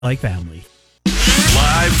like family.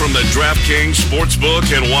 Live from the DraftKings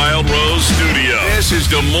Sportsbook and Wild Rose studio. This is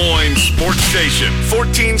Des Moines Sports Station,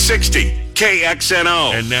 1460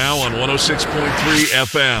 KXNO. And now on 106.3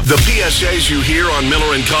 FM. The PSAs you hear on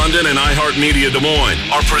Miller and Condon and iHeartMedia Des Moines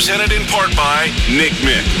are presented in part by Nick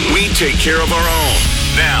Mick. We take care of our own.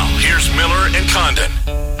 Now, here's Miller and Condon.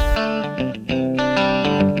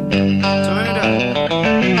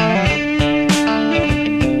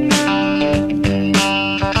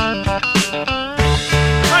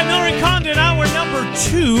 Turn it up.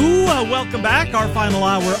 Welcome back. Our final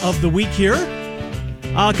hour of the week here.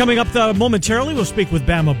 Coming up momentarily, we'll speak with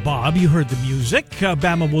Bama Bob. You heard the music.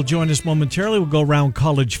 Bama will join us momentarily. We'll go around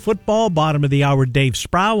college football. Bottom of the hour, Dave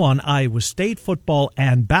Sproul on Iowa State football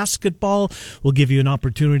and basketball. We'll give you an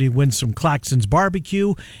opportunity to win some Claxon's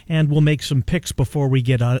barbecue, and we'll make some picks before we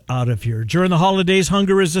get out of here. During the holidays,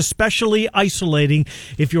 hunger is especially isolating.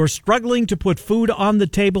 If you're struggling to put food on the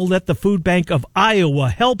table, let the Food Bank of Iowa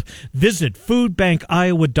help. Visit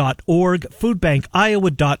foodbankiowa.org,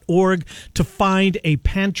 foodbankiowa.org to find a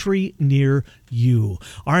pantry near you.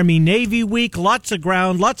 Army-Navy week, lots of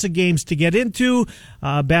ground, lots of games to get into.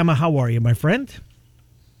 Bama, how are you, my friend?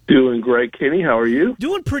 Doing great, Kenny. How are you?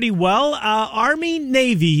 Doing pretty well.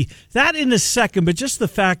 Army-Navy, that in a second, but just the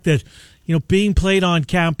fact that, being played on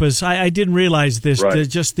campus, I didn't realize this, right.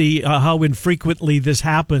 Just the how infrequently this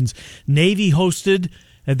happens. Navy hosted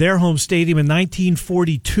at their home stadium in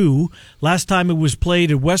 1942. Last time it was played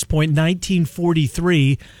at West Point,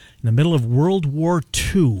 1943. In the middle of World War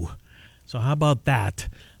II. So how about that?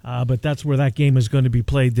 But that's where that game is going to be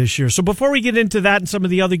played this year. So before we get into that and some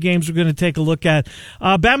of the other games we're going to take a look at,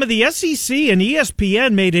 Bama, the SEC and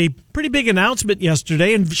ESPN made a pretty big announcement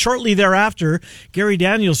yesterday, and shortly thereafter, Gary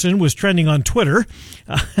Danielson was trending on Twitter,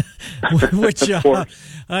 which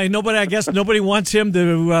I guess nobody wants him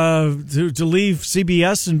to leave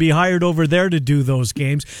CBS and be hired over there to do those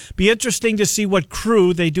games. Be interesting to see what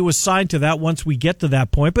crew they do assign to that once we get to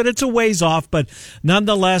that point, but it's a ways off. But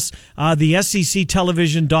nonetheless, the SEC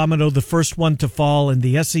television domino, the first one to fall, and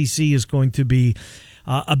the SEC is going to be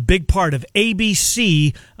a big part of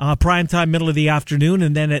ABC primetime, middle of the afternoon,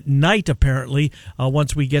 and then at night, apparently,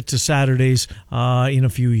 once we get to Saturdays in a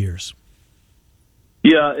few years.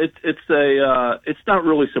 Yeah, it's not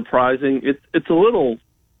really surprising. It's a little,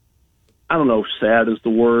 I don't know, sad is the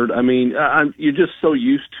word. I mean, you're just so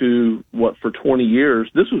used to for 20 years.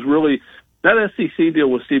 This was really, that SEC deal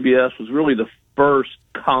with CBS was really the first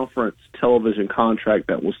conference television contract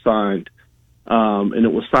that was signed. And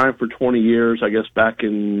it was signed for 20 years, I guess, back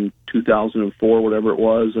in 2004, whatever it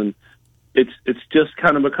was. And it's just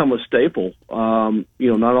kind of become a staple, not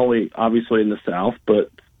only obviously in the South, but,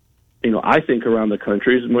 I think around the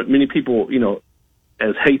country. Many people,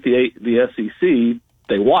 as hate the SEC,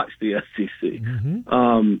 they watch the SEC.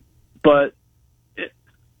 Mm-hmm. But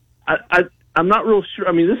I'm not real sure.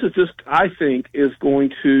 I mean, this is just, I think, is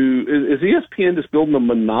ESPN just building a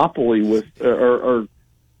monopoly with the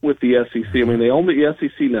SEC? I mean, they own the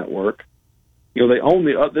SEC network. They own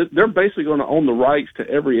they're basically going to own the rights to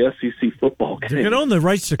every SEC football game. They're going to own the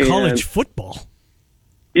rights to college football.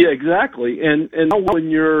 Yeah, exactly. And when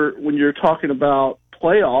you're talking about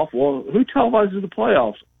playoff, well, who televises the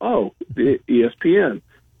playoffs? Oh, the ESPN.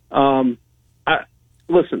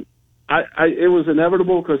 Listen, it was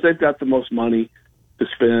inevitable because they've got the most money to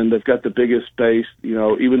spend. They've got the biggest base.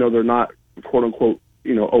 Even though they're not quote unquote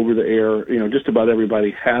over the air, just about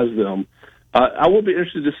everybody has them. I will be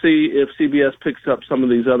interested to see if CBS picks up some of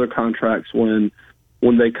these other contracts when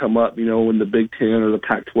they come up, in the Big Ten or the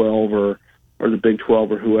Pac-12 or the Big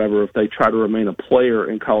 12 or whoever, if they try to remain a player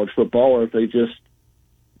in college football or if they just,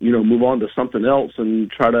 move on to something else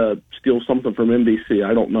and try to steal something from NBC.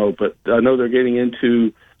 I don't know, but I know they're getting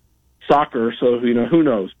into soccer, so, who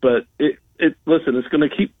knows. But listen, it's going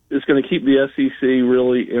to keep the SEC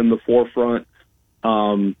really in the forefront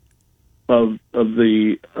of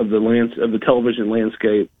the television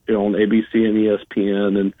landscape, on ABC and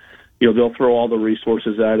ESPN, and they'll throw all the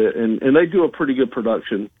resources at it, and they do a pretty good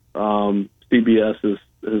production. CBS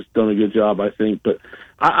has done a good job, I think, but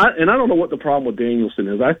I don't know what the problem with Danielson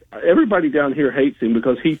is. Everybody down here hates him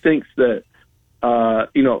because he thinks that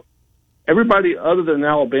everybody other than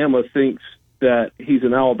Alabama thinks that he's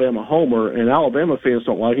an Alabama homer, and Alabama fans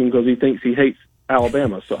don't like him because he thinks he hates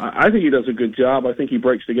Alabama. So I think he does a good job. I think he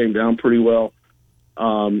breaks the game down pretty well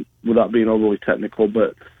without being overly technical.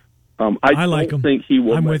 But I like don't him. think he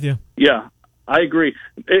will. I'm with you. Yeah, I agree.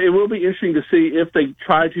 It will be interesting to see if they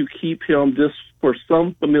try to keep him just for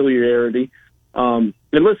some familiarity. And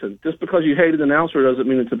listen, just because you hate an announcer doesn't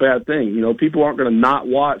mean it's a bad thing. People aren't going to not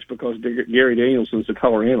watch because Gary Danielson's a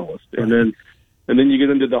color analyst. And then, and then you get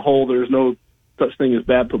into the whole there's no such thing as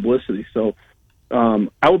bad publicity. So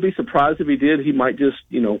I would be surprised if he did. He might just,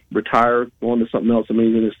 retire, go on to something else. I mean,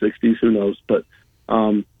 he's in his 60s, who knows? But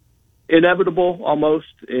inevitable almost,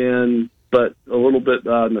 but a little bit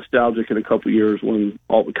nostalgic in a couple years kind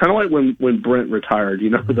of like when Brent retired.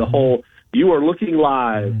 The whole "you are looking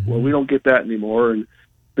live." Well, we don't get that anymore. And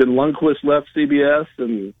then Lundqvist left CBS,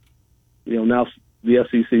 and now the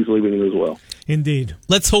FCC's leaving it as well. Indeed.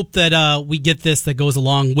 Let's hope that we get this that goes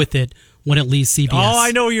along with it when it leaves CBS. Oh,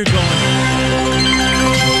 I know where you're going.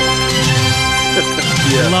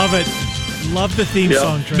 Yeah. Love it. Love the theme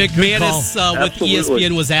song, Trent. McManus with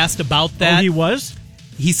ESPN was asked about that. Oh, he was?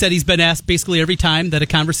 He said he's been asked basically every time that a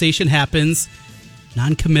conversation happens,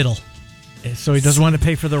 non-committal. So he doesn't want to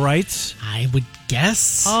pay for the rights? I would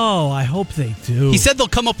guess. Oh, I hope they do. He said they'll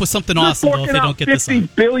come up with something awesome though if they don't get this on.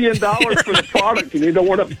 $50 billion for the product, and you don't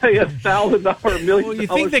want to pay $1,000 million. Well, you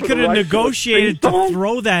think they could have negotiated to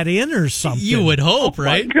throw that in in or something? You would hope,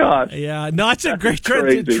 right? My God. Yeah, no, it's a great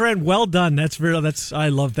trend. Well done. I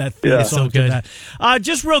love that theme. Yeah, so good.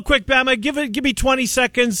 Just real quick, Bama, give me 20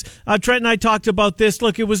 seconds. Trent and I talked about this.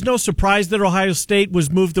 Look, it was no surprise that Ohio State was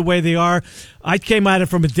moved the way they are. I came at it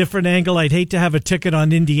from a different angle. I'd hate to have a ticket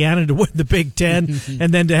on Indiana to win the Big Ten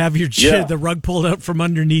and then to have the rug pulled out from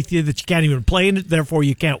underneath you that you can't even play in it, therefore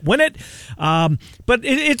you can't win it. But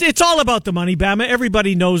it's all about the money, Bama.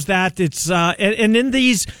 Everybody knows that. It's and in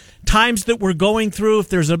these times that we're going through,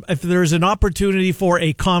 if there's an opportunity for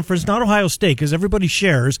a conference, not Ohio State, because everybody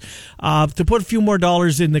shares, to put a few more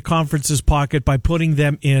dollars in the conference's pocket by putting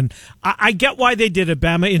them in. I get why they did it,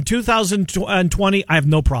 Bama. In 2020, I have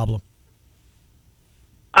no problem.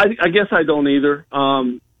 I guess I don't either.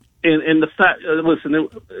 And the fact, listen,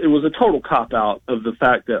 it was a total cop-out of the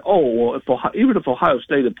fact that, even if Ohio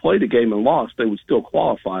State had played a game and lost, they would still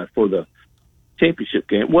qualify for the championship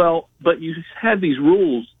game. Well, but you had these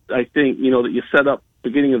rules, I think, that you set up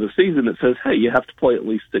beginning of the season that says, hey, you have to play at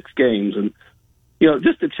least 6 games. And,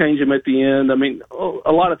 just to change them at the end, I mean,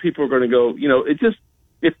 a lot of people are going to go,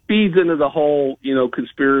 it feeds into the whole,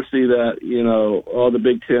 conspiracy that, the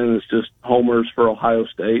Big Ten is just homers for Ohio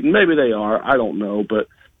State. And maybe they are. I don't know. But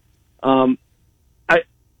I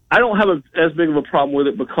don't have as big of a problem with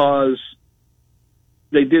it because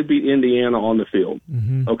they did beat Indiana on the field.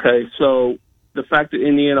 Mm-hmm. Okay, so the fact that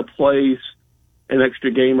Indiana plays an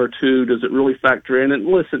extra game or two, does it really factor in? And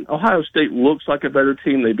listen, Ohio State looks like a better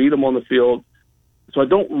team. They beat them on the field. So I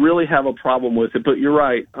don't really have a problem with it. But you're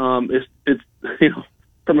right. It's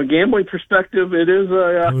from a gambling perspective, it is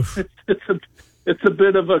it's a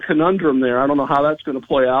bit of a conundrum there. I don't know how that's going to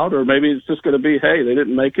play out, or maybe it's just going to be, hey, they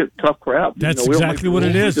didn't make it, tough crap. That's exactly what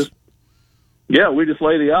it is. We just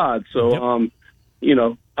lay the odds. So,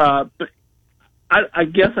 but I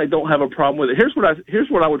guess I don't have a problem with it. Here's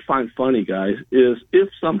what I would find funny, guys, is if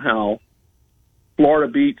somehow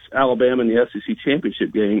Florida beats Alabama in the SEC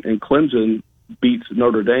championship game and Clemson beats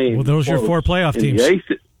Notre Dame. Well, those are your 4 playoff teams.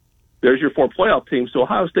 There's your 4 playoff teams, so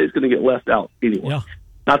Ohio State's going to get left out anyway. Yeah.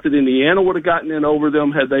 Not that Indiana would have gotten in over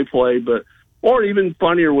them had they played, or even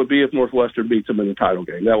funnier would be if Northwestern beats them in the title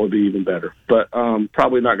game. That would be even better. But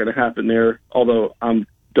probably not going to happen there, although I'm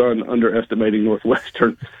done underestimating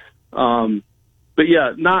Northwestern. But,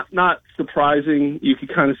 yeah, not surprising. You can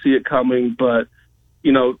kind of see it coming. But,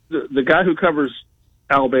 the guy who covers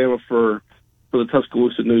Alabama for the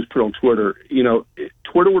Tuscaloosa News put on Twitter,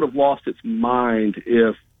 Twitter would have lost its mind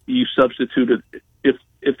if you substituted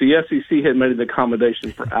if the SEC had made an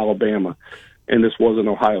accommodation for Alabama and this wasn't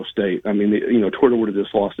Ohio State. I mean, Twitter would have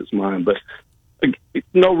just lost its mind. But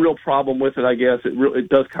no real problem with it, I guess. It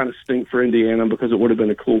does kind of stink for Indiana because it would have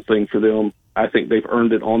been a cool thing for them. I think they've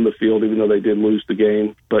earned it on the field, even though they did lose the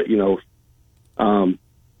game. But,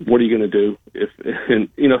 what are you going to do?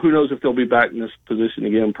 Who knows if they'll be back in this position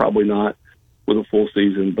again? Probably not with a full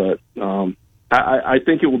season. But I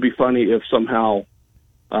think it would be funny if somehow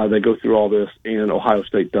they go through all this and Ohio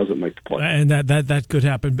State doesn't make the play. And that could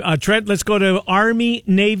happen. Trent, let's go to Army,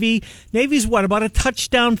 Navy. Navy's what, about a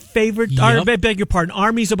touchdown favorite? Yep. I beg your pardon.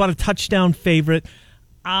 Army's about a touchdown favorite.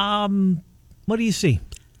 What do you see?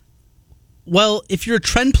 Well, if you're a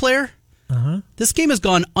trend player, this game has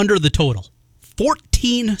gone under the total.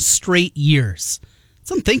 14 straight years. It's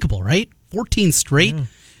unthinkable, right? 14 straight. Yeah.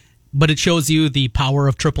 But it shows you the power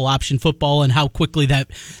of triple option football and how quickly that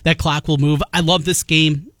clock will move. I love this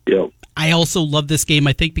game. Yep. I also love this game,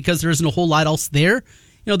 I think, because there isn't a whole lot else there.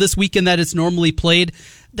 This weekend that it's normally played,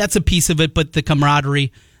 that's a piece of it, but the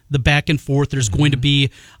camaraderie, the back and forth, there's going to be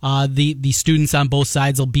the students on both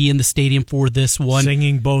sides will be in the stadium for this one.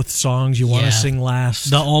 Singing both songs you want to sing last.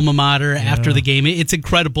 The alma mater after the game. It's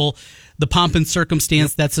incredible. the pomp and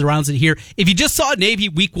circumstance that surrounds it here. If you just saw Navy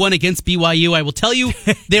week 1 against BYU, I will tell you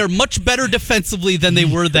they're much better defensively than they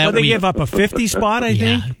were that They week. gave up a 50 spot, I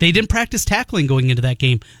think. They didn't practice tackling going into that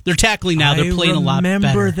game. They're tackling now. They're playing a lot better. I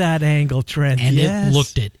remember that angle, Trent. And yes. it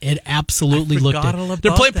looked it. It absolutely looked all about it.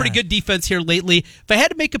 They're playing pretty that. good defense here lately. If I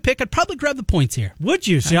had to make a pick, I'd probably grab the points here. Would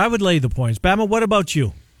you? See, I would lay the points. Bama, what about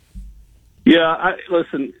you? Yeah,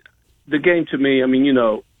 listen, the game to me, I mean,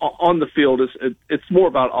 on the field, it's more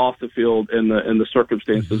about off the field and the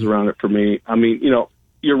circumstances around it for me. I mean,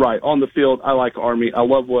 you're right. On the field, I like Army. I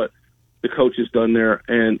love what the coach has done there.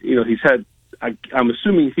 And, he's had, I'm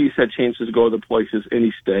assuming he's had chances to go other places, and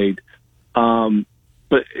he stayed.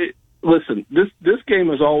 Listen, this game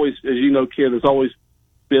has always, as you know, kid, has always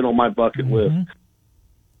been on my bucket list.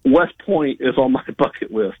 West Point is on my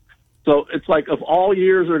bucket list. So it's like, of all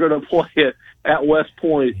years they're going to play it at West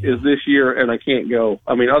Point is this year, and I can't go.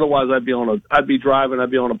 I mean, otherwise I'd be driving, I'd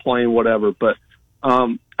be on a plane, whatever. But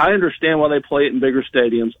I understand why they play it in bigger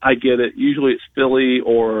stadiums. I get it. Usually it's Philly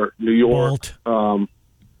or New York.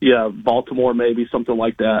 Baltimore maybe, something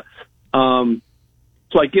like that.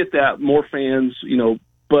 So I get that, more fans,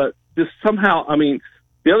 but just somehow, I mean,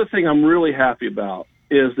 the other thing I'm really happy about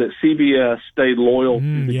is that CBS stayed loyal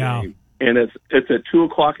to the game. And it's at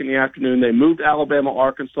 2:00 in the afternoon. They moved Alabama,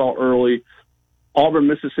 Arkansas early, Auburn,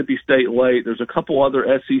 Mississippi State late. There's a couple other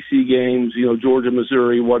SEC games, Georgia,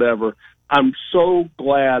 Missouri, whatever. I'm so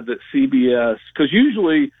glad that CBS, because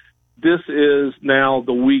usually this is now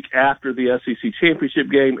the week after the SEC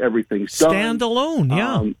championship game. Everything's done. Stand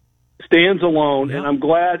alone, stands alone. And I'm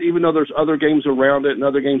glad, even though there's other games around it and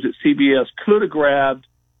other games that CBS could have grabbed,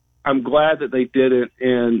 I'm glad that they didn't.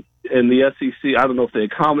 And the SEC, I don't know if they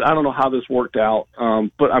I don't know how this worked out,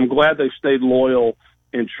 but I'm glad they stayed loyal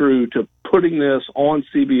and true to putting this on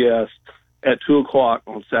CBS at 2:00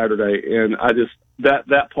 on Saturday. And I just,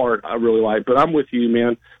 that part I really like. But I'm with you,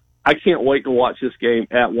 man. I can't wait to watch this game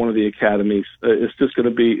at one of the academies. It's just going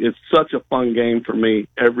to be, it's such a fun game for me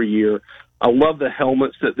every year. I love the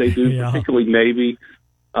helmets that they do, particularly Navy.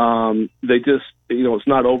 They just, it's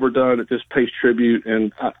not overdone. It just pays tribute.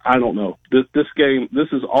 And I don't know. This game,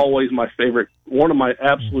 this is always my favorite, one of my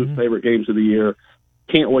absolute favorite games of the year.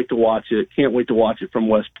 Can't wait to watch it. Can't wait to watch it from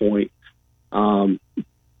West Point.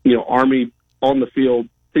 Army on the field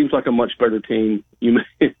seems like a much better team.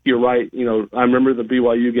 You're right. I remember the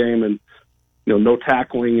BYU game and, no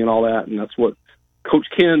tackling and all that. And that's what Coach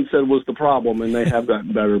Ken said was the problem, and they have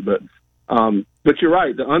gotten better. But you're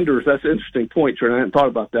right. The unders, that's an interesting point, Trent. I hadn't thought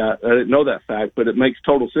about that. I didn't know that fact, but it makes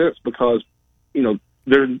total sense because,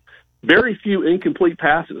 there's very few incomplete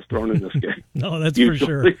passes thrown in this game. No, that's for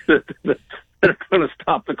sure. They're going to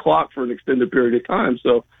stop the clock for an extended period of time.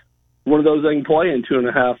 So one of those they can play in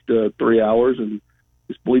 2.5 to 3 hours and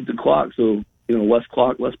just bleed the clock. So, less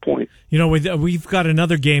clock, less points. We've got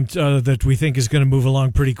another game that we think is going to move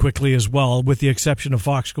along pretty quickly as well, with the exception of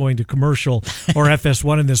Fox going to commercial or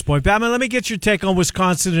FS1 at this point. Bama, let me get your take on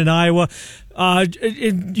Wisconsin and Iowa.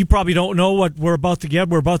 You probably don't know what we're about to get.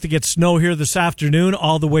 We're about to get snow here this afternoon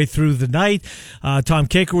all the way through the night. Tom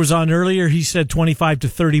Kaker was on earlier. He said 25 to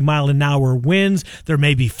 30 mile an hour winds. There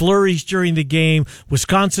may be flurries during the game.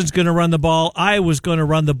 Wisconsin's going to run the ball. Iowa's going to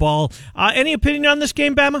run the ball. Any opinion on this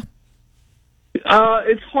game, Bama?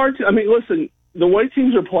 It's hard to. I mean, listen, the way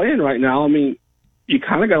teams are playing right now. I mean, you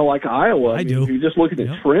kind of got to like Iowa. I do. If you're just looking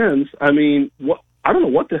at trends, I mean, I don't know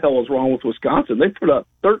what the hell is wrong with Wisconsin. They put up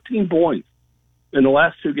 13 points in the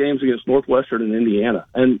last 2 games against Northwestern and Indiana,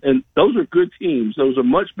 and those are good teams. Those are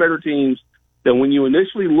much better teams than when you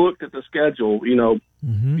initially looked at the schedule.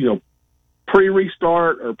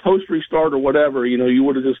 Pre-restart or post-restart or whatever. You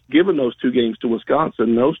would have just given those 2 games to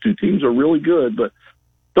Wisconsin. Those 2 teams are really good, but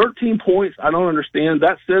 13 points, I don't understand.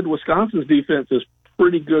 That said, Wisconsin's defense is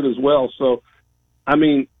pretty good as well. So, I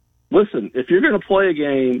mean, listen, if you're going to play a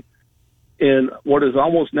game in what is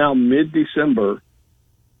almost now mid-December,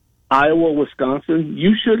 Iowa, Wisconsin,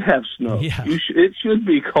 you should have snow. Yeah. It should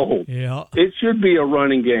be cold. Yeah. It should be a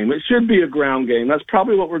running game. It should be a ground game. That's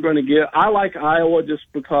probably what we're going to get. I like Iowa just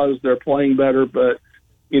because they're playing better, but,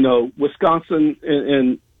 Wisconsin,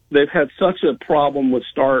 and they've had such a problem with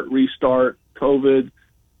start, restart, COVID,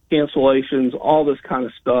 cancellations, all this kind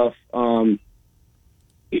of stuff.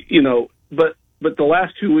 But the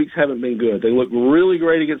last 2 weeks haven't been good. They look really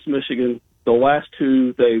great against Michigan. The last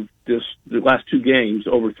 2 games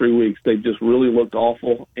over 3 weeks, they've just really looked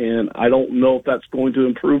awful. And I don't know if that's going to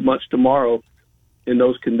improve much tomorrow in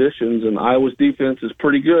those conditions. And Iowa's defense is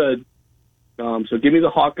pretty good. So give me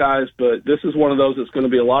the Hawkeyes, but this is one of those that's going to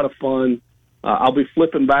be a lot of fun. I'll be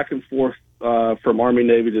flipping back and forth from Army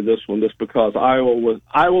Navy to this one, just because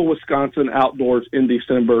Iowa, Wisconsin outdoors in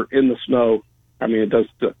December in the snow. I mean,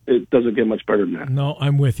 it doesn't get much better than that. No,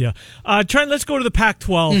 I'm with you. Trent, let's go to the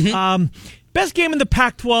Pac-12. Mm-hmm. Best game in the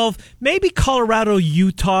Pac-12, maybe Colorado,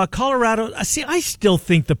 Utah. Colorado, see, I still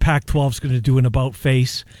think the Pac-12 is going to do an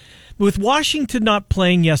about-face. With Washington not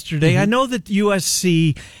playing yesterday, I know that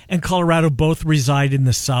USC and Colorado both reside in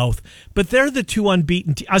the South, but they're the two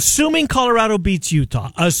unbeaten teams. Assuming Colorado beats Utah,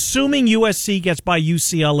 assuming USC gets by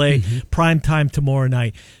UCLA primetime tomorrow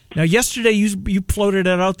night. Now, yesterday you floated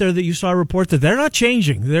it out there that you saw a report that they're not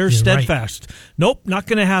changing. They're steadfast. Right. Nope, not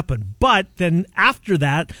going to happen. But then after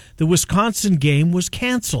that, the Wisconsin game was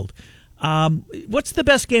canceled. What's the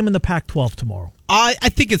best game in the Pac-12 tomorrow? I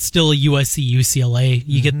think it's still a USC-UCLA.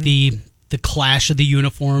 You get the clash of the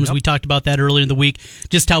uniforms. Yep. We talked about that earlier in the week,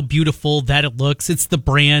 just how beautiful that it looks. It's the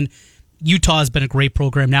brand. Utah has been a great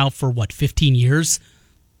program now for, 15 years?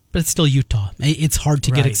 But it's still Utah. It's hard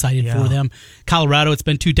to get excited for them. Colorado, it's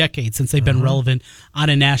been 2 decades since they've been relevant on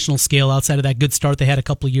a national scale outside of that good start they had a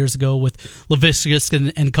couple of years ago with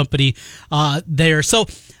Laviscus and company there. So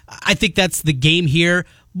I think that's the game here.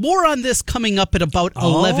 More on this coming up at about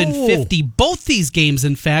 11:50. Both these games,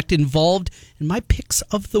 in fact, involved in my picks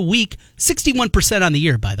of the week. 61% on the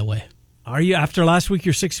year, by the way. Are you, after last week,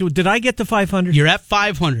 you're 60? Did I get to 500? You're at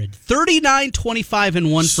 500. 39, 25, and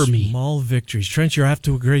 1 for me. Small victories. Trent, you're off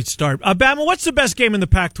to a great start. Bama, what's the best game in the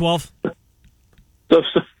Pac-12?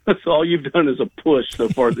 That's all you've done is a push so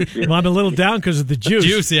far this year. Well, I'm a little down because of the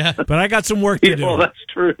juice. But I got some work to do. Well, that's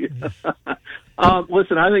true.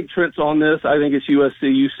 Listen, I think Trent's on this. I think it's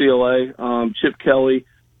USC, UCLA. Chip Kelly.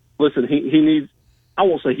 Listen, he needs. I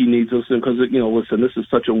won't say he needs this because listen, this is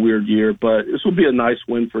such a weird year, but this will be a nice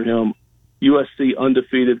win for him. USC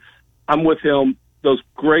undefeated. I'm with him. Those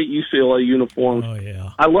great UCLA uniforms. Oh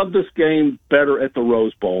yeah. I love this game better at the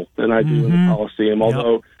Rose Bowl than I do in the Coliseum.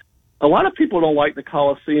 Although a lot of people don't like the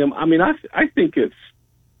Coliseum. I mean, I think it's.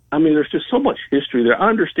 I mean, there's just so much history there. I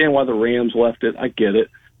understand why the Rams left it. I get it.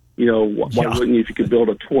 Why wouldn't you if you could build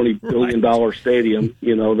a $20 billion stadium,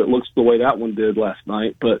 that looks the way that one did last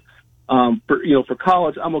night. But, for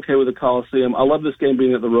college, I'm okay with the Coliseum. I love this game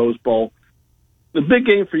being at the Rose Bowl. The big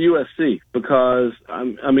game for USC because,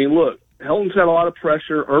 look, Helton's got a lot of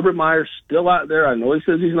pressure. Urban Meyer's still out there. I know he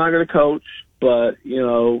says he's not going to coach, but,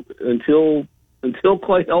 until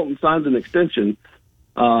Clay Helton signs an extension,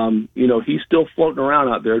 he's still floating around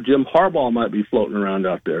out there. Jim Harbaugh might be floating around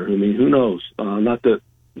out there. I mean, who knows? Not that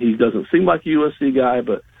he doesn't seem like a USC guy,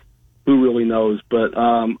 but who really knows? But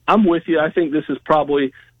I'm with you. I think this is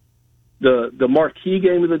probably the marquee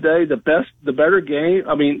game of the day, the better game.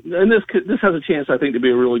 I mean, and this has a chance, I think, to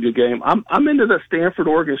be a really good game. I'm into the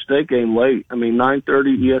Stanford-Oregon State game late. I mean,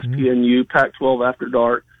 9:30 ESPNU, Pac-12 after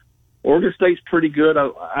dark. Oregon State's pretty good.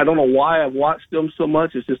 I don't know why I've watched them so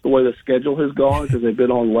much. It's just the way the schedule has gone because they've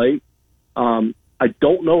been on late. I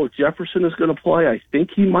don't know if Jefferson is going to play. I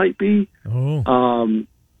think he might be.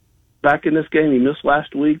 Back in this game, he missed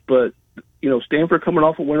last week, but Stanford coming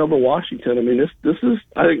off a win over Washington. I mean, this is.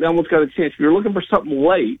 I think that one's got a chance. If you're looking for something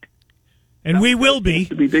late, and we will be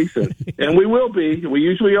to be decent, and we will be. We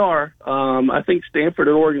usually are. I think Stanford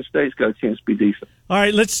and Oregon State's got a chance to be decent. All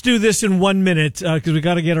right, let's do this in 1 minute because we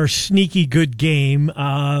got to get our sneaky good game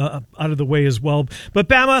out of the way as well. But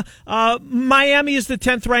Bama, Miami is the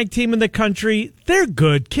 10th ranked team in the country. They're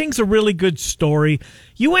good. King's a really good story.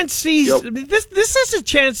 UNC's this has a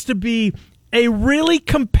chance to be a really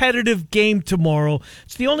competitive game tomorrow.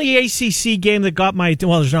 It's the only ACC game that got my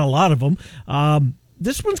well. There's not a lot of them.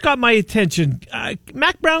 This one's got my attention.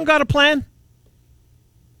 Mac Brown got a plan?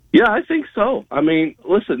 Yeah, I think so. I mean,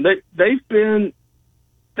 listen, they've been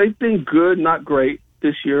good, not great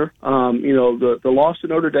this year. The loss to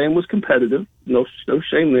Notre Dame was competitive. No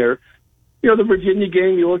shame there. The Virginia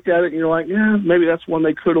game, you looked at it and you're like, yeah, maybe that's one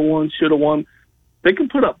they could have won, should have won. They can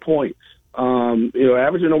put up points.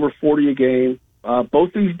 Averaging over 40 a game.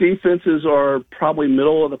 Both these defenses are probably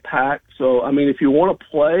middle of the pack. So, I mean, if you want to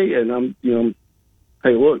play, and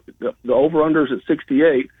hey, look, the over/under is at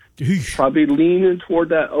 68. Probably leaning toward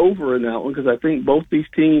that over in that one because I think both these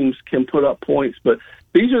teams can put up points. But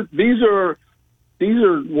these are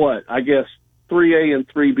what I guess 3A and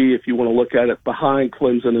 3B if you want to look at it behind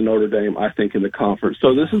Clemson and Notre Dame. I think in the conference.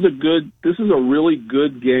 So this is a really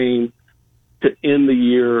good game to end the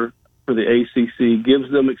year for the ACC. Gives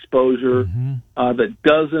them exposure that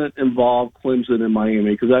doesn't involve Clemson and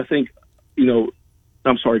Miami because I think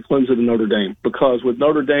Clemson and Notre Dame, because with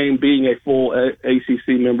Notre Dame being a full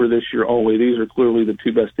ACC member this year only, these are clearly the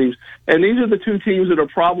two best teams. And these are the two teams that are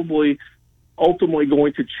probably ultimately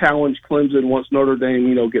going to challenge Clemson once Notre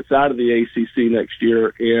Dame, gets out of the ACC next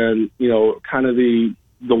year, and kind of the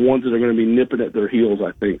ones that are going to be nipping at their heels,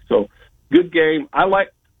 I think. So, good game. I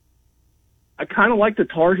kind of like the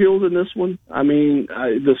Tar Heels in this one. I mean,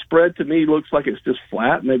 the spread to me looks like it's just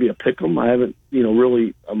flat, maybe a pick 'em. I haven't,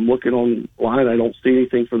 really. I'm looking online. I don't see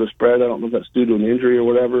anything for the spread. I don't know if that's due to an injury or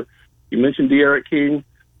whatever. You mentioned De'Aaron King.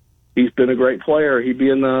 He's been a great player. He'd be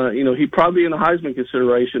in he'd probably be in the Heisman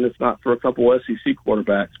consideration if not for a couple of SEC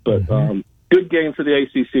quarterbacks. But good game for the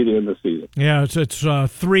ACC to end the season. Yeah,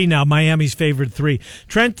 it's 3 now. Miami's favored 3.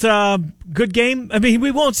 Trent, good game. I mean,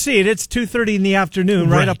 we won't see it. It's 2:30 in the afternoon,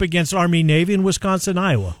 right up against Army, Navy, and Wisconsin,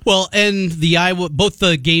 Iowa. Well, and both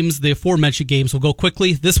the games, the aforementioned games, will go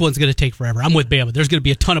quickly. This one's going to take forever. I'm with Bama. There's going to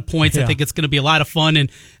be a ton of points. Yeah. I think it's going to be a lot of fun,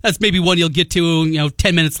 and that's maybe one you'll get to.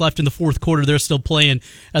 10 minutes left in the fourth quarter. They're still playing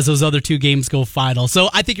as those other 2 games go final. So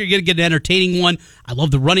I think you're going to get an entertaining one. I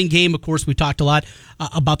love the running game. Of course, we talked a lot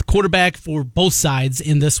about the quarterback for both sides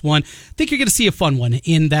in this one. I think you're going to see a fun one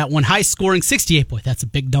in that one. High scoring, 68. Boy, that's a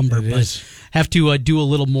big number, but have to do a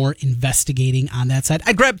little more investigating on that side.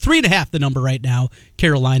 I'd grab 3.5, the number right now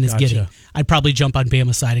Carolina's getting. I'd probably jump on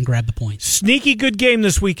Bama's side and grab the points. Sneaky good game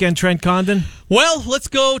this weekend, Trent Condon. Well, let's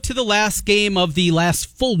go to the last game of the last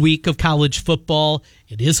full week of college football.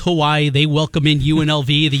 It is Hawaii. They welcome in UNLV.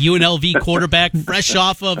 The UNLV quarterback, fresh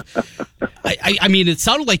off of, I mean, it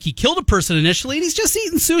sounded like he killed a person initially, and he's just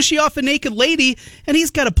eating sushi off a naked lady, and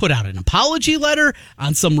he's got to put out an apology letter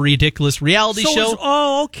on some ridiculous reality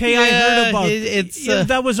show. Okay. I heard about it.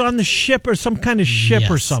 That was on the ship or some kind of ship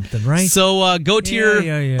or something, right? So go to your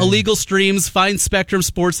illegal streams, find Spectrum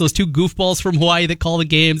Sports, those 2 goofballs from Hawaii that call the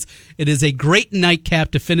games. It is a great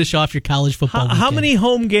nightcap to finish off your college football weekend. How many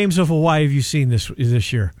home games of Hawaii have you seen this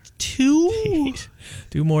year? 2. Jeez.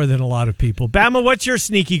 2 more than a lot of people. Bama, what's your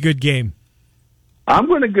sneaky good game? I'm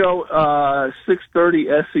going to go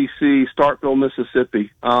 6:30 SEC, Starkville,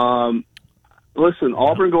 Mississippi. Listen,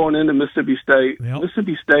 Auburn going into Mississippi State. Yep.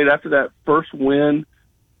 Mississippi State, after that first win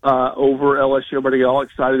over LSU, everybody got all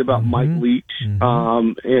excited about Mike Leach.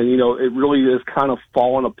 And, it really has kind of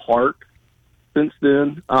fallen apart since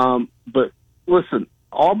then. But, listen,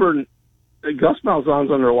 Auburn, Gus Malzahn's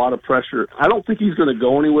under a lot of pressure. I don't think he's going to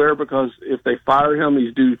go anywhere because if they fire him,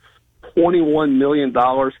 he's due $21 million,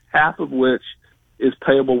 half of which is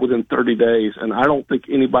payable within 30 days. And I don't think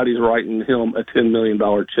anybody's writing him a $10 million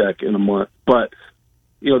check in a month. But,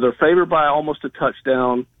 they're favored by almost a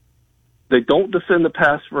touchdown. They don't defend the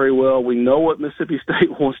pass very well. We know what Mississippi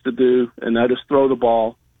State wants to do, and that is throw the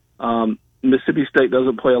ball. Mississippi State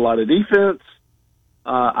doesn't play a lot of defense.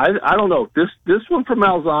 I don't know. This one from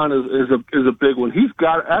Malzahn is a big one. He's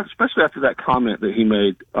got, especially after that comment that he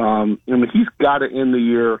made. He's got to end the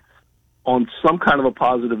year on some kind of a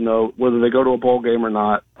positive note, whether they go to a bowl game or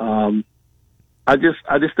not. I just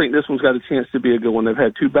think this one's got a chance to be a good one. They've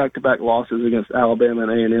had 2 back-to-back losses against Alabama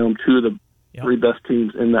and A&M, 2 of the 3 best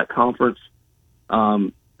teams in that conference.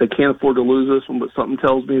 They can't afford to lose this one, but something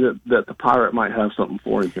tells me that the Pirate might have something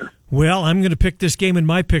for him here. Well, I'm going to pick this game in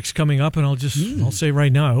my picks coming up, and I'll say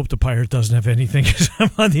right now, I hope the Pirate doesn't have anything because I'm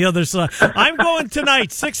on the other side. I'm going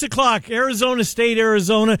tonight, 6 o'clock, Arizona State,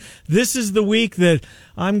 Arizona. This is the week that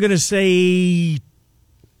I'm going to say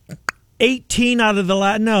 18 out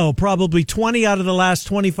of probably 20 out of the last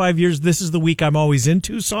 25 years. This is the week I'm always in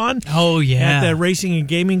Tucson. Oh, yeah. At the Racing and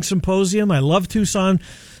Gaming Symposium. I love Tucson.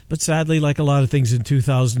 But sadly, like a lot of things in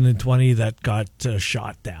 2020, that got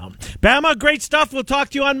shot down. Bama, great stuff. We'll talk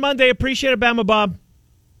to you on Monday. Appreciate it, Bama Bob.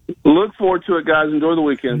 Look forward to it, guys. Enjoy the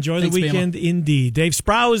weekend. Enjoy the weekend, Bama. Indeed. Dave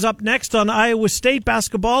Sproul is up next on Iowa State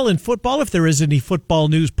basketball and football, if there is any football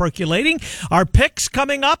news percolating. Our picks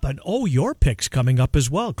coming up, and your picks coming up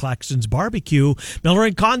as well. Claxon's Barbecue. Miller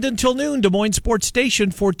and Condon till noon. Des Moines Sports Station,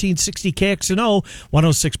 1460 KXNO,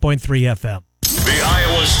 106.3 FM. The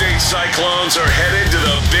Iowa State Cyclones are headed to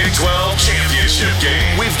the Big 12 championship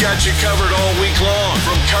game. We've got you covered all week long,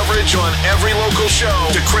 from coverage on every local show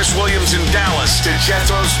to Chris Williams in Dallas to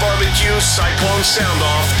Jethro's Barbecue Cyclone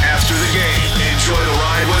Sound-Off after the game. Enjoy the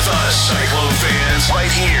ride with us, Cyclone fans,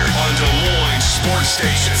 right here on Des Moines Sports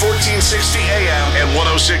Station, 1460 AM and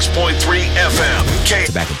 106.3 FM.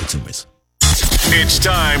 Tobacco consumers. It's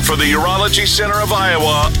time for the Urology Center of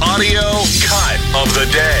Iowa audio cut of the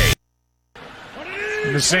day.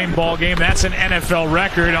 In the same ball game, that's an NFL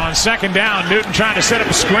record. On second down, Newton trying to set up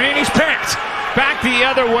a screen. He's picked. Back the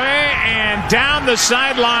other way, and down the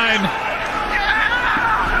sideline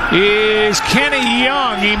is Kenny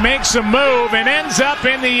Young. He makes a move and ends up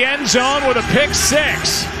in the end zone with a pick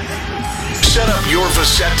 6. Set up your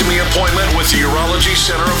vasectomy appointment with the Urology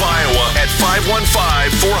Center of Iowa at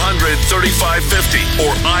 515-400-3550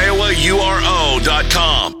 or IowaURO.com.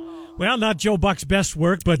 BBQ.com. Well, not Joe Buck's best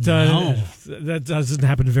work, but that doesn't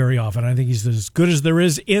happen very often. I think he's as good as there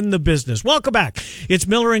is in the business. Welcome back. It's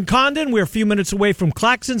Miller and Condon. We're a few minutes away from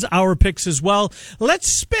Claxon's, our picks as well. Let's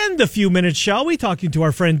spend a few minutes, shall we, talking to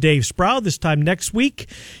our friend Dave Sproul. This time next week,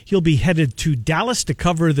 he'll be headed to Dallas to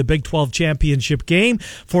cover the Big 12 championship game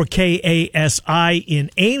for KASI in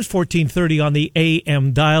Ames, 1430 on the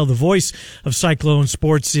AM dial, the voice of Cyclone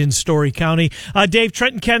sports in Story County. Dave,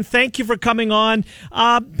 Trent, and Ken, thank you for coming on.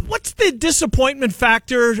 What's the disappointment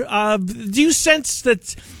factor? Do you sense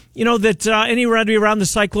that, anybody around the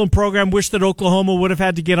Cyclone program wish that Oklahoma would have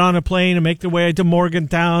had to get on a plane and make their way to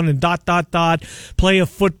Morgantown and ... play a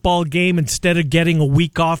football game instead of getting a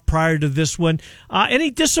week off prior to this one? Any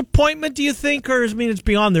disappointment, do you think? Or, it's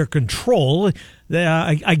beyond their control.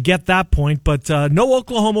 I get that point, but no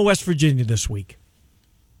Oklahoma, West Virginia this week.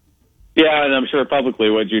 Yeah, and I'm sure publicly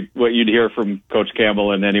what you'd hear from Coach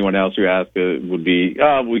Campbell and anyone else who asked would be,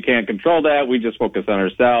 we can't control that. We just focus on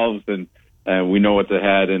ourselves, and we know what's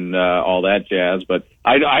ahead and all that jazz. But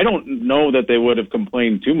I don't know that they would have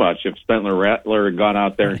complained too much if Spencer Rattler had gone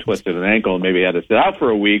out there and twisted an ankle and maybe had to sit out for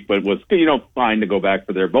a week, but was fine to go back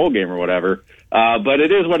for their bowl game or whatever. But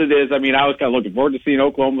it is what it is. I was kind of looking forward to seeing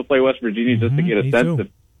Oklahoma play West Virginia just to get a sense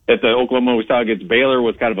if the Oklahoma we saw against Baylor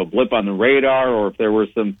was kind of a blip on the radar, or if there were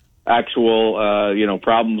some actual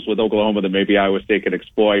problems with Oklahoma that maybe Iowa State could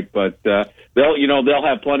exploit. But they'll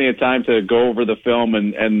have plenty of time to go over the film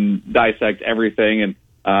and dissect everything, and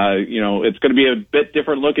it's going to be a bit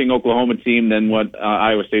different looking Oklahoma team than what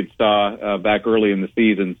Iowa State saw back early in the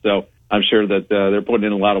season. So I'm sure that they're putting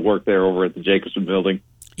in a lot of work there over at the Jacobson Building.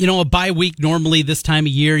 A bye week, normally this time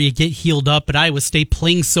of year, you get healed up, but Iowa State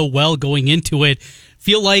playing so well going into it.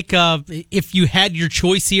 Feel like if you had your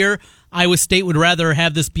choice here, Iowa State would rather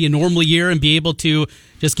have this be a normal year and be able to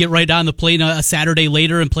just get right on the plane a Saturday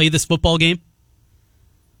later and play this football game?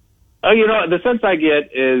 The sense I get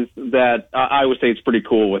is that Iowa State's pretty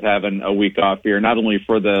cool with having a week off here, not only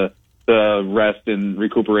for the rest and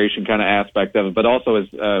recuperation kind of aspect of it, but also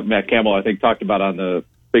as Matt Campbell, I think, talked about on the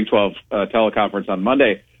Big 12 teleconference on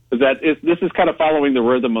Monday, is that this is kind of following the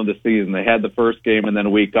rhythm of the season. They had the first game and then a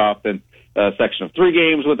week off, and a section of 3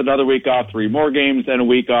 games with another week off, 3 more games and a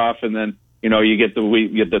week off, and then you get the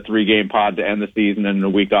 3-game pod to end the season and a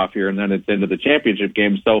week off here, and then it's into the championship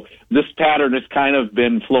game. So this pattern has kind of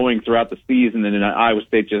been flowing throughout the season, and Iowa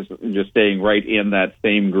State just staying right in that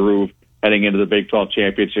same groove heading into the Big 12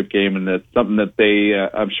 championship game, and that's something that they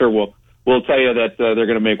I'm sure will tell you that they're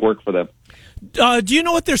going to make work for them. Do you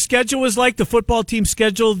know what their schedule was like, the football team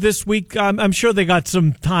schedule this week? I'm sure they got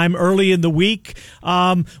some time early in the week.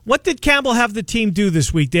 What did Campbell have the team do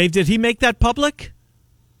this week, Dave? Did he make that public?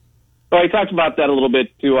 Well, he talked about that a little bit,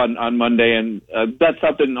 too, on Monday, and that's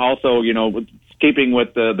something also, keeping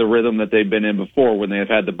with the rhythm that they've been in before when they've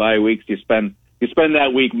had the bye weeks. You spend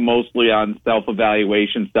that week mostly on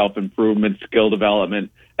self-evaluation, self-improvement, skill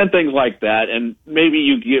development, and things like that. And maybe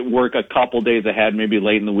you get work a couple days ahead. Maybe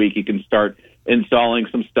late in the week you can start installing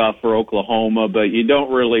some stuff for Oklahoma, but you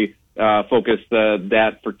don't really focus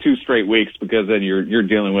that for 2 straight weeks, because then you're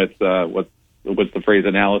dealing with what's the phrase,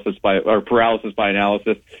 paralysis by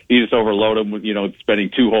analysis. You just overload them with,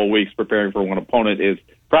 spending 2 whole weeks preparing for one opponent is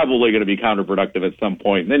probably going to be counterproductive at some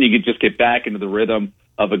point. And then you could just get back into the rhythm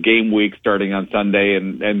of a game week starting on Sunday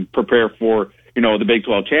and prepare for, the Big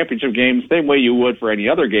 12 championship game, same way you would for any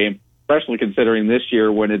other game, especially considering this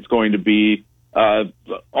year when it's going to be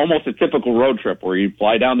almost a typical road trip where you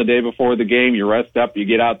fly down the day before the game, you rest up, you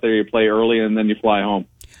get out there, you play early, and then you fly home.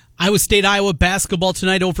 Iowa State, Iowa basketball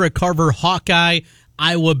tonight over at Carver Hawkeye.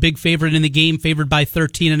 Iowa, big favorite in the game, favored by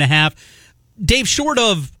 13.5. Dave, short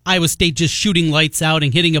of Iowa State just shooting lights out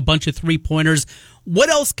and hitting a bunch of 3-pointers, what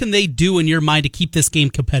else can they do in your mind to keep this game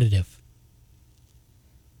competitive?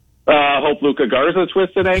 Hope Luka Garza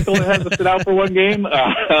twists an ankle and has to sit out for one game.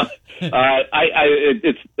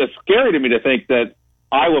 It's scary to me to think that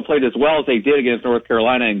Iowa played as well as they did against North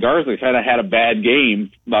Carolina, and Garza kind of had a bad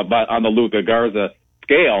game but on the Luka Garza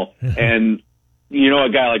scale. And, a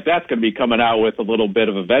guy like that's going to be coming out with a little bit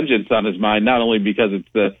of a vengeance on his mind, not only because it's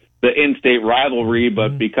the in-state rivalry,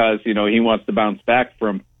 but because, he wants to bounce back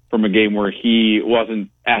from a game where he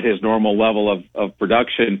wasn't at his normal level of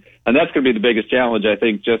production. And that's going to be the biggest challenge, I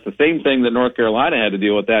think. Just the same thing that North Carolina had to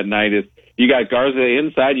deal with that night is you got Garza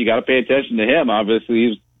inside, you got to pay attention to him. Obviously,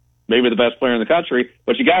 he's maybe the best player in the country,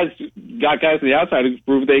 but you guys got guys on the outside who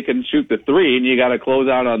prove they can shoot the 3, and you got to close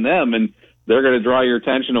out on them, and they're going to draw your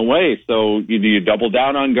attention away. So do you double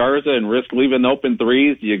down on Garza and risk leaving open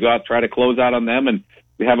 3s? You got to try to close out on them and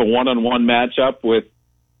have a one-on-one matchup with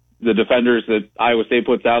the defenders that Iowa State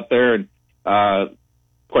puts out there. And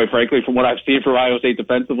quite frankly, from what I've seen from Iowa State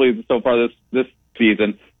defensively so far this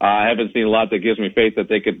season, I haven't seen a lot that gives me faith that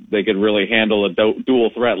they could really handle a dual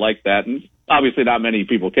threat like that. And obviously, not many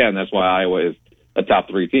people can. That's why Iowa is a top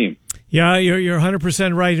 3 team. Yeah, you're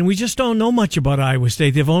 100% right, and we just don't know much about Iowa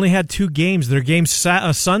State. They've only had 2 games. Their game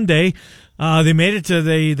Sunday, they made it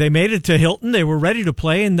to Hilton. They were ready to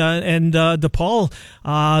play, and DePaul,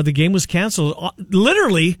 the game was canceled.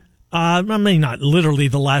 Literally. I mean, not literally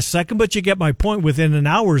the last second, but you get my point, within an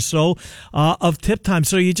hour or so of tip time.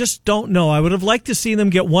 So you just don't know. I would have liked to see them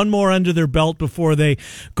get one more under their belt before they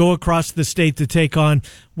go across the state to take on,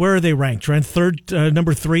 where are they ranked, Trent?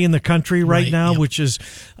 Number 3 in the country right now, yep. Which is,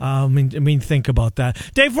 I mean, think about that.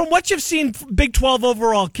 Dave, from what you've seen, Big 12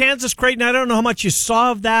 overall, Kansas, Creighton, I don't know how much you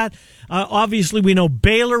saw of that. Obviously, we know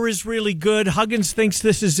Baylor is really good. Huggins thinks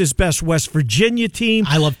this is his best West Virginia team.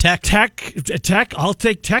 I love Tech. Tech. I'll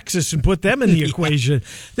take Texas and put them in the equation.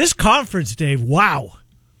 This conference, Dave, wow.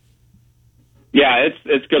 Yeah,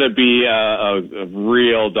 it's going to be a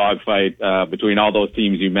real dogfight between all those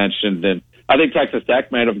teams you mentioned, and I think Texas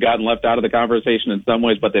Tech might have gotten left out of the conversation in some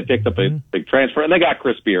ways, but they picked up a big transfer, and they got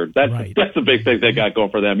Chris Beard. That's the big thing they got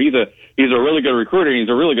going for them. He's a really good recruiter, and he's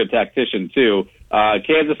a really good tactician too.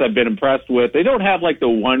 Kansas, I've been impressed with. They don't have like the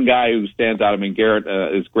one guy who stands out. I mean, Garrett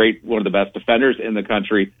is great, one of the best defenders in the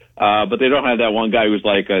country, but they don't have that one guy who's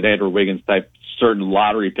like an Andrew Wiggins type, certain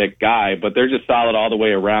lottery pick guy. But they're just solid all the way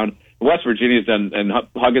around. West Virginia's done, and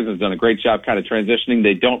Huggins has done a great job kind of transitioning.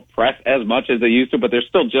 They don't press as much as they used to, but they're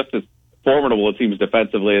still just as formidable, it seems,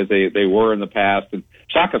 defensively as they were in the past. And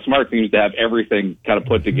Shaka Smart seems to have everything kind of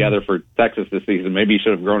put together for Texas this season. Maybe he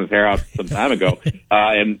should have grown his hair out some time ago.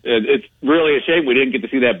 And it's really a shame we didn't get to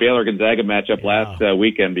see that Baylor-Gonzaga matchup last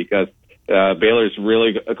weekend, because Baylor's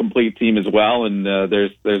really a complete team as well, and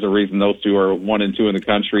there's a reason those two are 1 and 2 in the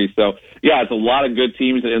country. So, yeah, it's a lot of good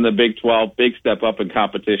teams in the Big 12, big step up in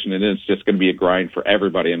competition, and it's just going to be a grind for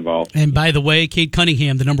everybody involved. And by the way, Cade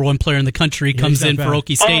Cunningham, the number 1 player in the country, comes in for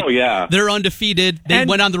Okie State. Oh, yeah. They're undefeated. They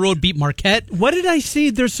went on the road, beat Marquette. What did I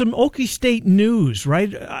see? There's some Okie State news,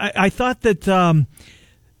 right? I thought that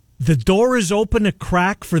the door is open a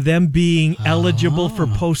crack for them being eligible for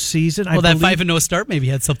postseason. Well, that 5-0 start maybe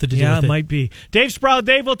had something to do with it. Yeah, it might be. Dave Sproul,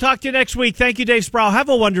 Dave, we'll talk to you next week. Thank you, Dave Sproul. Have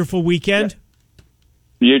a wonderful weekend.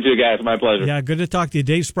 You too, guys. My pleasure. Yeah, good to talk to you.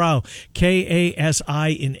 Dave Sproul,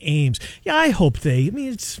 KASI in Ames. Yeah, I hope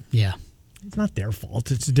it's not their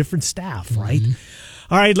fault. It's a different staff, right?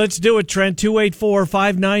 All right, let's do it, Trent.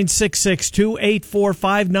 284-5966,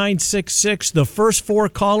 284-5966. The first 4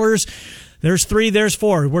 callers. There's 3, there's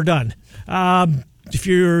 4. We're done. If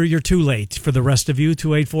you're too late, for the rest of you,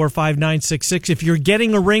 284-5966. If you're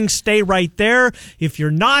getting a ring, stay right there. If you're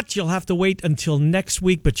not, you'll have to wait until next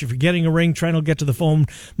week. But if you're getting a ring, Trent will get to the phone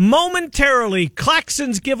momentarily.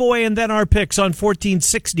 Claxon's giveaway and then our picks on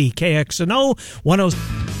 1460 KXNO 10.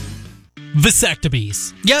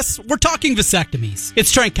 Vasectomies. Yes, we're talking vasectomies.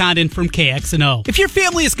 It's Trent Condon from KXNO. If your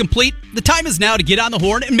family is complete, the time is now to get on the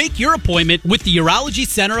horn and make your appointment with the Urology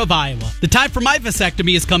Center of Iowa. The time for my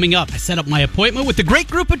vasectomy is coming up. I set up my appointment with a great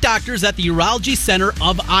group of doctors at the Urology Center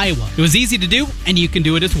of Iowa. It was easy to do, and you can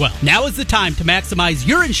do it as well. Now is the time to maximize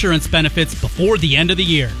your insurance benefits before the end of the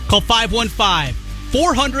year. Call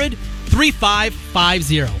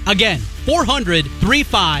 515-400-3550. Again,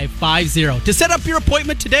 400-3550 to set up your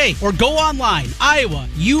appointment today, or go online,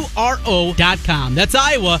 IowaURO.com. That's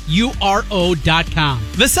IowaURO.com.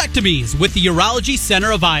 Vasectomies with the Urology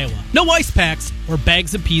Center of Iowa. No ice packs or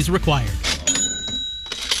bags of peas required.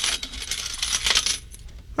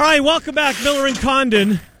 All right, welcome back, Miller and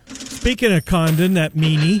Condon. Speaking of Condon, that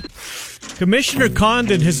meanie, Commissioner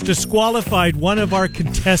Condon has disqualified one of our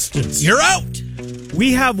contestants. You're out!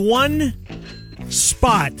 We have one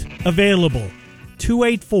spot available.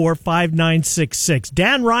 284-5966.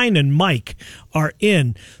 Dan Ryan and Mike are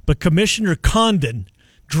in, but Commissioner Condon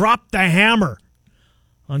dropped the hammer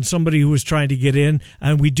on somebody who was trying to get in,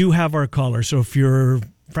 and we do have our caller. So if you're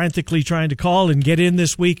frantically trying to call and get in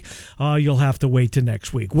this week, you'll have to wait till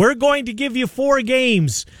next week. We're going to give you 4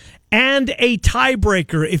 games and a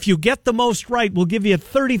tiebreaker. If you get the most right, we'll give you a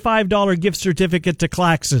 $35 gift certificate to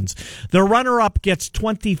Claxons. The runner-up gets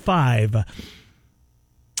 $25.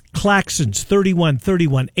 Claxons,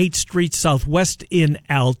 3131 8th Street Southwest in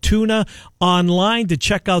Altoona. Online to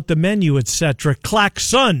check out the menu, etc.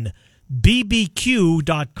 Claxon,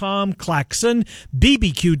 BBQ.com. Claxon,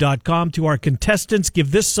 BBQ.com. To our contestants,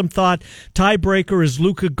 give this some thought. Tiebreaker is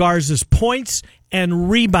Luka Garza's points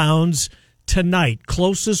and rebounds tonight.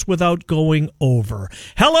 Closest without going over.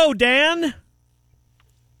 Hello, Dan.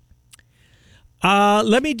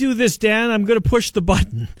 Let me do this, Dan. I'm going to push the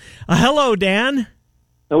button. Hello, Dan.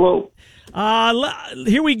 Hello.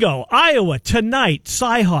 Here we go. Iowa tonight,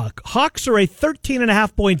 Cyhawk. Hawks are a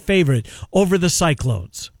 13.5-point favorite over the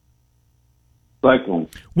Cyclones. Cyclones.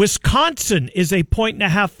 Wisconsin is a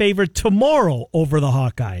 1.5 favorite tomorrow over the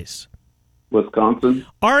Hawkeyes. Wisconsin.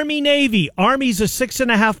 Army-Navy. Army's a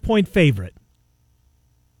 6.5-point favorite.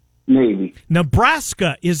 Navy.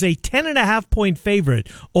 Nebraska is a 10.5-point favorite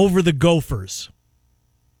over the Gophers.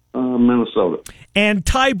 Minnesota. And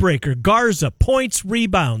tiebreaker, Garza, points,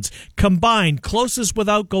 rebounds, combined, closest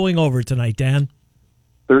without going over tonight, Dan.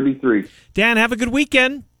 33. Dan, have a good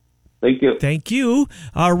weekend. Thank you. Thank you.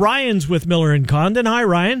 Ryan's with Miller and Condon. Hi,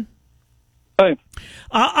 Ryan. Hi.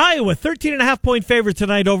 Iowa, 13.5-point favorite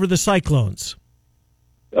tonight over the Cyclones.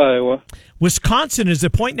 Iowa. Wisconsin is a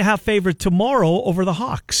 1.5 favorite tomorrow over the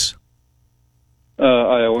Hawks.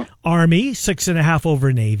 Iowa. Army, 6.5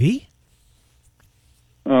 over Navy.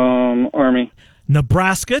 Army.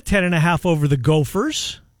 Nebraska, 10.5 over the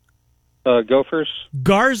Gophers. Gophers.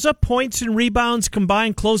 Garza, points and rebounds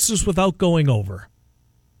combined, closest without going over.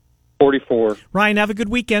 44. Ryan, have a good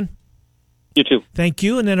weekend. You too. Thank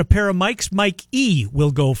you. And then a pair of mics. Mike E.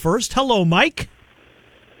 will go first. Hello, Mike.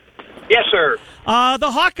 Yes, sir.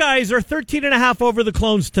 The Hawkeyes are 13.5 over the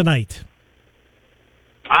Clones tonight.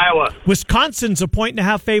 Iowa. Wisconsin's a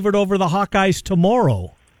 1.5 favorite over the Hawkeyes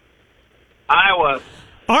tomorrow. Iowa.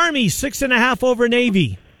 Army, 6.5 over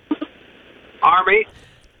Navy. Army.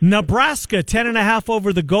 Nebraska, 10.5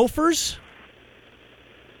 over the Gophers.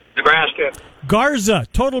 Nebraska. Garza,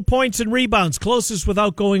 total points and rebounds, closest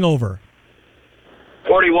without going over.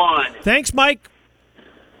 41. Thanks, Mike.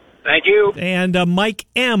 Thank you. And Mike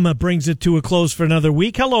M. brings it to a close for another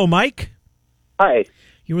week. Hello, Mike. Hi.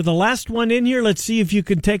 You were the last one in here. Let's see if you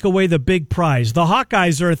can take away the big prize. The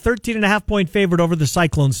Hawkeyes are a 13.5-point favorite over the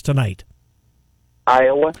Cyclones tonight.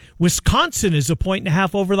 Iowa. Wisconsin is a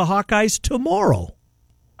 1.5 over the Hawkeyes tomorrow.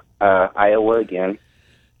 Iowa again.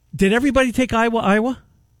 Did everybody take Iowa?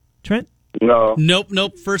 Trent? No.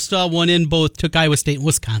 Nope. First one in, both took Iowa State and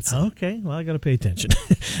Wisconsin. Okay, well, I got to pay attention.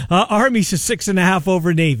 Army's a 6.5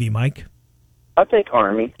 over Navy, Mike. I'll take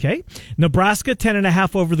Army. Okay. Nebraska,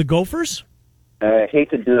 10.5 over the Gophers.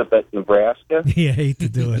 Hate to do it, but Nebraska. Yeah, hate to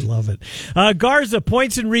do it. Love it. Garza,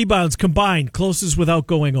 points and rebounds combined, closest without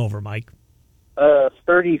going over, Mike.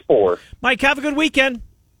 34. Mike, have a good weekend.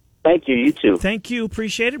 Thank you. You too. Thank you.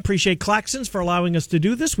 Appreciate it. Appreciate Claxons for allowing us to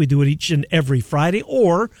do this. We do it each and every Friday,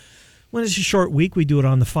 or when it's a short week, we do it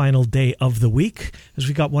on the final day of the week, as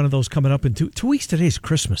we got one of those coming up in 2 weeks. Today's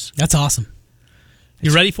Christmas. That's awesome.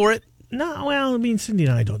 You ready for it? No, well, I mean, Cindy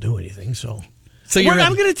and I don't do anything, so you're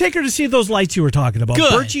I'm going to take her to see those lights you were talking about.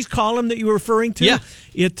 Good. Birchie's column that you were referring to. Yeah.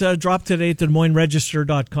 It dropped today at the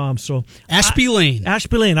DesMoinesRegister.com. So Ashby Lane.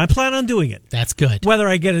 Ashby Lane. I plan on doing it. That's good. Whether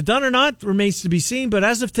I get it done or not remains to be seen, but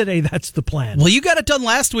as of today, that's the plan. Well, you got it done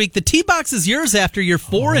last week. The tee box is yours after your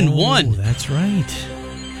 4-1. That's right.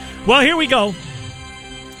 Well, here we go.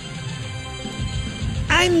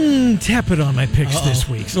 I'm tepid on my picks this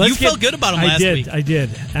week. So you felt good about them last week. I did.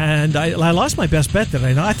 And I lost my best bet that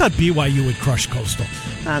I know. I thought BYU would crush Coastal.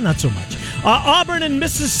 Not so much. Auburn and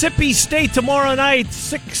Mississippi State tomorrow night.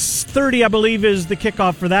 6:30, I believe, is the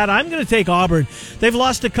kickoff for that. I'm going to take Auburn. They've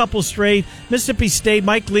lost a couple straight. Mississippi State,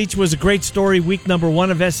 Mike Leach was a great story. Week number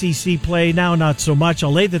 1 of SEC play. Now not so much.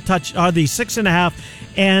 I'll lay the 6.5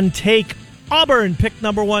 and take Auburn, pick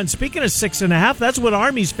number 1. Speaking of 6.5, that's what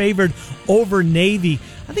Army's favored over Navy.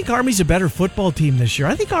 I think Army's a better football team this year.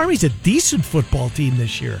 I think Army's a decent football team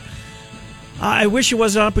this year. I wish it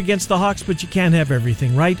wasn't up against the Hawks, but you can't have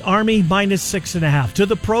everything, right? Army minus 6.5. To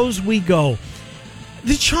the pros we go.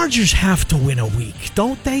 The Chargers have to win a week,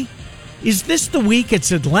 don't they? Is this the week?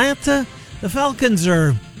 It's Atlanta. The Falcons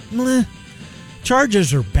are...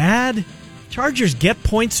 Chargers are bad. Chargers get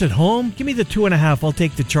points at home. Give me the 2.5. I'll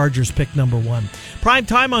take the Chargers, pick number 1. Prime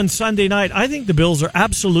time on Sunday night. I think the Bills are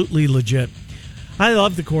absolutely legit. I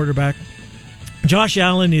love the quarterback. Josh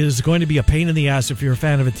Allen is going to be a pain in the ass if you're a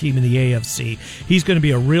fan of a team in the AFC. He's going to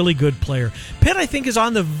be a really good player. Pitt, I think, is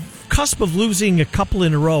on the cusp of losing a couple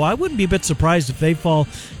in a row. I wouldn't be a bit surprised if they fall,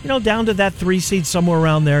 down to that 3 seed somewhere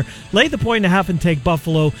around there. Lay the 1.5 and take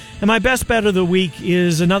Buffalo. And my best bet of the week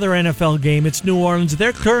is another NFL game. It's New Orleans.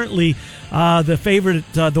 They're currently the favorite,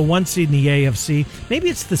 the 1 seed in the AFC. Maybe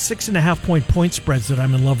it's the 6.5 point spreads that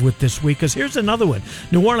I'm in love with this week, because here's another one.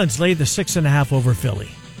 New Orleans laid the 6.5 over Philly.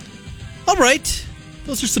 All right.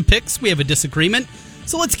 Those are some picks. We have a disagreement.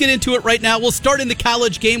 So let's get into it right now. We'll start in the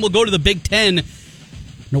college game. We'll go to the Big Ten.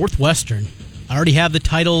 Northwestern. I already have the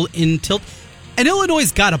title in tilt. And Illinois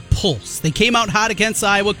got a pulse. They came out hot against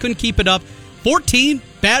Iowa, couldn't keep it up. 14,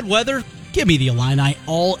 bad weather, Give me the Illini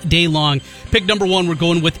all day long. Pick number 1, we're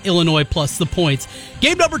going with Illinois plus the points.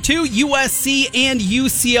 Game number 2, USC and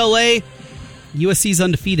UCLA. USC's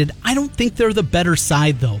undefeated. I don't think they're the better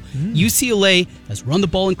side, though. UCLA has run the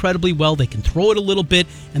ball incredibly well. They can throw it a little bit,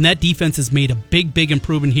 and that defense has made a big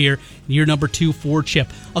improvement here in year number 2 for Chip.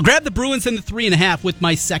 I'll grab the Bruins in the 3.5 with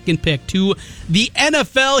my second pick to the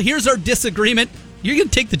NFL. Here's our disagreement. You're going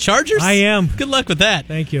to take the Chargers? I am. Good luck with that.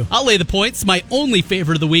 Thank you. I'll lay the points. My only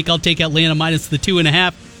favorite of the week, I'll take Atlanta minus the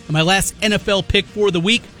 2.5. And my last NFL pick for the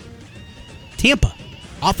week, Tampa,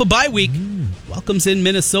 off a bye week, welcomes in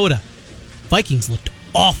Minnesota. Vikings looked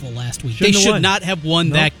awful last week. They should not have won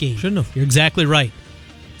that game. Shouldn't have. You're exactly right.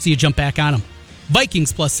 So you jump back on them.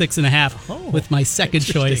 Vikings plus 6.5 with my second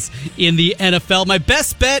choice in the NFL. My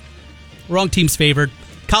best bet, wrong team's favored.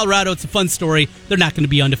 Colorado, it's a fun story. They're not going to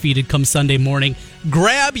be undefeated come Sunday morning.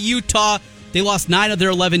 Grab Utah. They lost 9 of their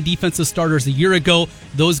 11 defensive starters a year ago.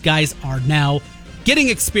 Those guys are now getting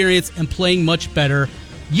experience and playing much better.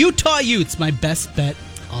 Utah Utes, my best bet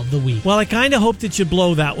of the week. Well, I kind of hope that you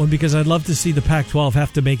blow that one because I'd love to see the Pac-12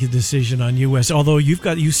 have to make a decision on USC. Although you've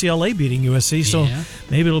got UCLA beating USC, so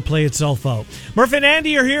maybe it'll play itself out. Murph and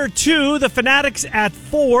Andy are here too. The Fanatics at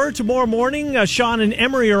 4 tomorrow morning. Sean and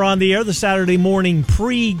Emery are on the air the Saturday morning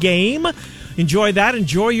pre-game. Enjoy that.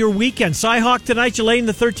 Enjoy your weekend. Cyhawk tonight. You laying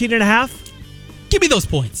the 13.5. Give me those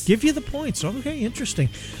points. Give you the points. Okay, interesting.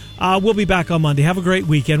 We'll be back on Monday. Have a great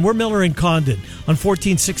weekend. We're Miller and Condon on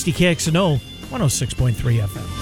 1460 KXNO. 106.3 FM.